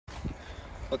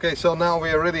Okay, so now we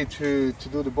are ready to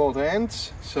do the both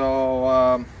ends.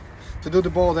 So to do the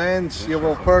both ends, you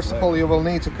will first of all you will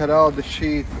need to cut out the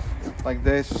sheet like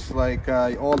this, like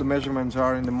all the measurements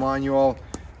are in the manual.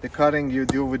 The cutting you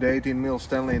do with the 18mm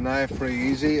Stanley knife, pretty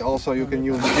easy. Also you can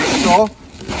use jigsaw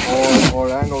or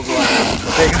angle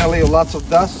grinder. They're gonna leave lots of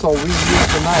dust, so we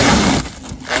use the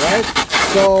knife. Alright?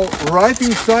 So right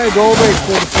inside always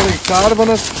for the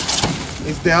polycarbonate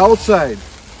is the outside.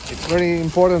 It's very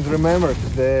important to remember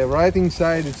the right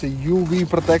inside is a UV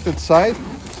protected side,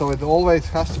 so it always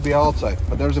has to be outside.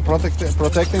 But there's a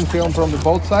protecting film from the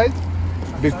both sides.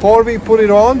 Before we put it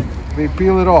on, we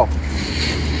peel it off.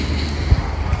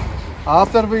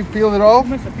 After we peel it off,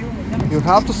 you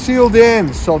have to seal the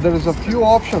ends. So there is a few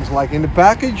options, like in the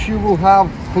package you will have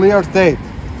clear tape.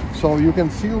 So you can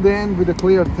seal the end with a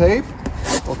clear tape,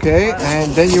 okay?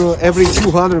 And then you every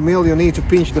 200mm you need to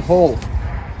pinch the hole.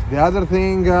 The other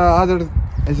thing,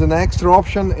 as an extra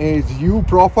option is U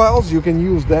profiles. You can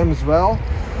use them as well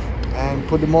and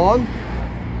put them on.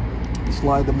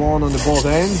 Slide them on the both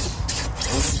ends.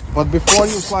 But before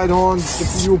you slide on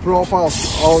the U profiles,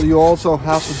 you also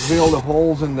have to drill the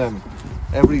holes in them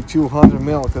every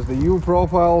 200mm, because the U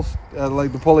profiles,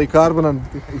 like the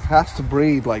polycarbonate, it has to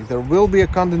breathe. Like there will be a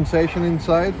condensation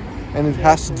inside, and it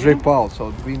has to drip out.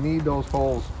 So we need those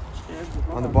holes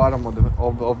on the bottom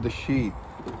of the sheet.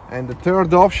 And the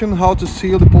third option, how to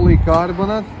seal the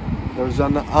polycarbonate, there's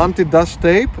an anti-dust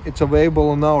tape. It's available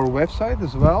on our website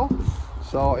as well.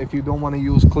 So if you don't want to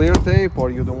use clear tape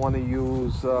or you don't want to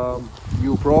use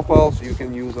U profiles, you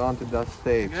can use anti-dust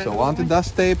tape. So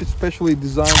anti-dust tape is specially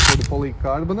designed for the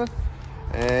polycarbonate,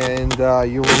 and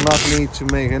you will not need to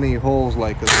make any holes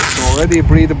like this. It's already a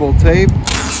breathable tape.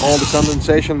 All the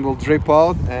condensation will drip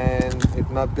out and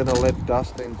it's not gonna let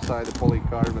dust inside the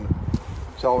polycarbonate.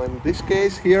 So in this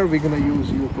case here, we're gonna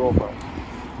use U profiles.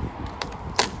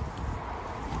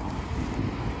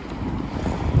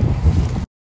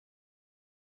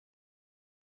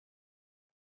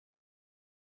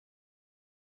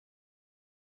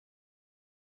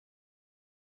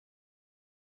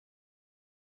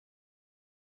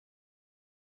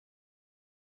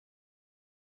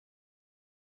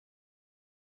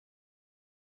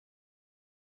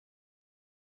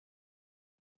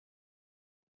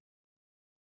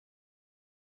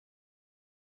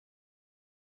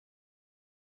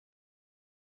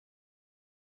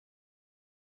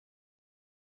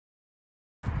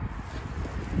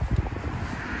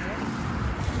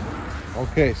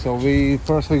 Okay, so we're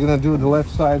gonna do the left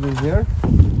side in here.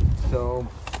 So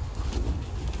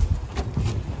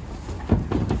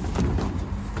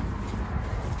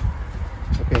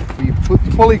okay, we put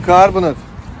the polycarbonate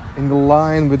in the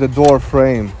line with the door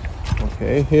frame.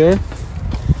 Okay, here.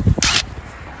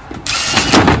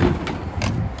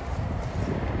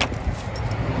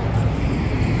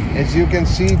 As you can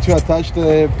see, to attach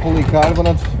the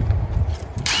polycarbonate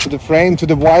to the frame, to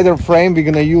the wider frame, we're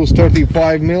gonna use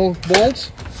 35mm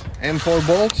bolts, M4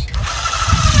 bolts.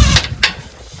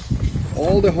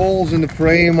 All the holes in the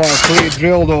frame are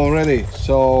pre-drilled already,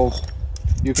 so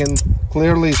you can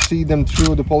clearly see them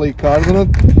through the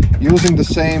polycarbonate. Using the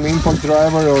same impact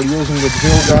driver or using the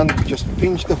drill gun, just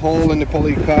pinch the hole in the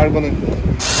polycarbonate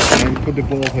and put the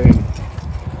bolt in.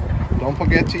 Don't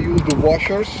forget to use the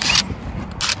washers.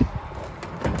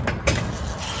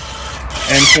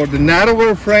 And for the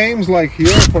narrower frames, like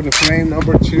here, for the frame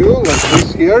number 2, like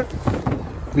this here,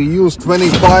 we use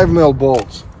 25mm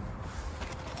bolts.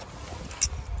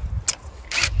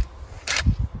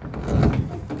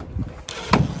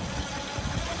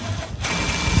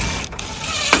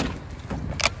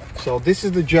 So this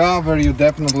is the job where you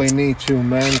definitely need 2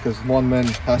 men, because 1 man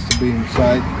has to be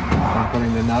inside and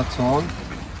putting the nuts on.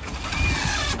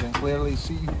 You can clearly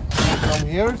see from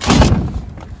here.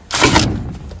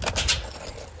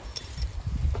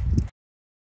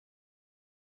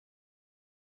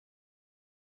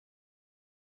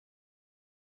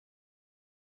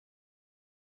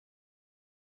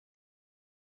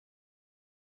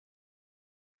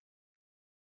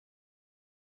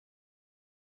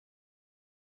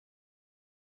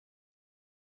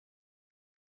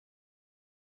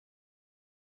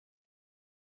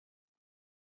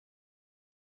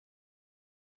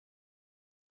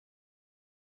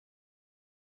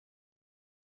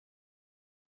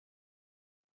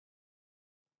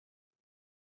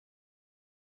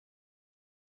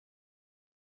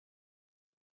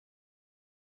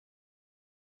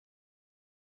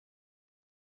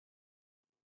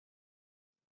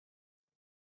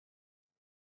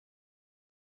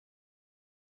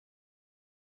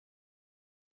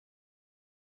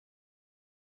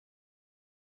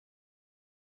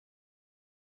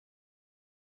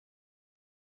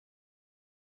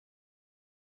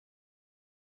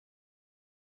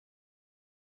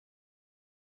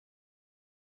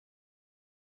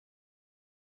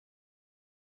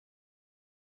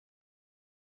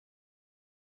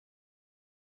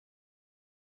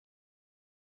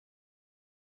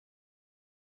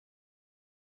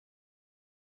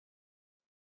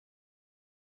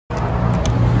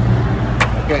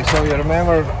 Okay, so you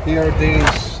remember here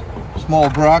these small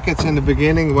brackets in the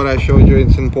beginning, what I showed you,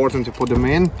 it's important to put them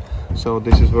in. So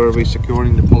this is where we're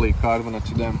securing the polycarbonate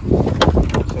to them.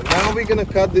 So now we're gonna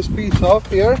cut this piece off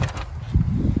here.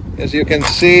 As you can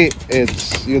see,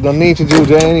 you don't need to do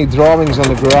any drawings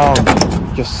on the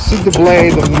ground. Just sit the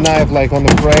blade of the knife like on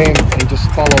the frame and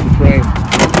just follow the frame.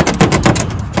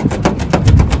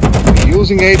 We're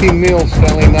using 18mm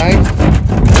Stanley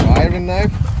knife, iron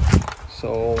knife.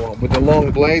 So with a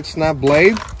long blade, snap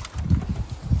blade.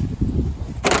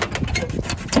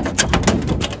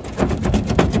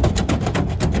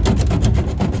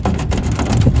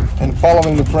 And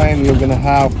following the frame, you're gonna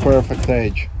have perfect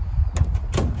edge.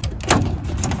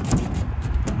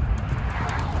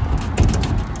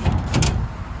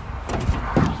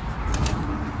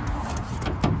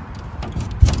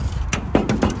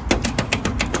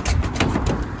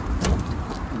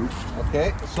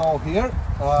 Okay, so here,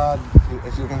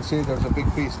 as you can see, there's a big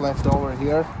piece left over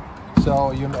here.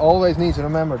 So you always need to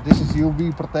remember, this is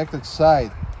UV protected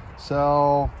side.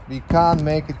 So we can't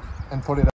make it and put it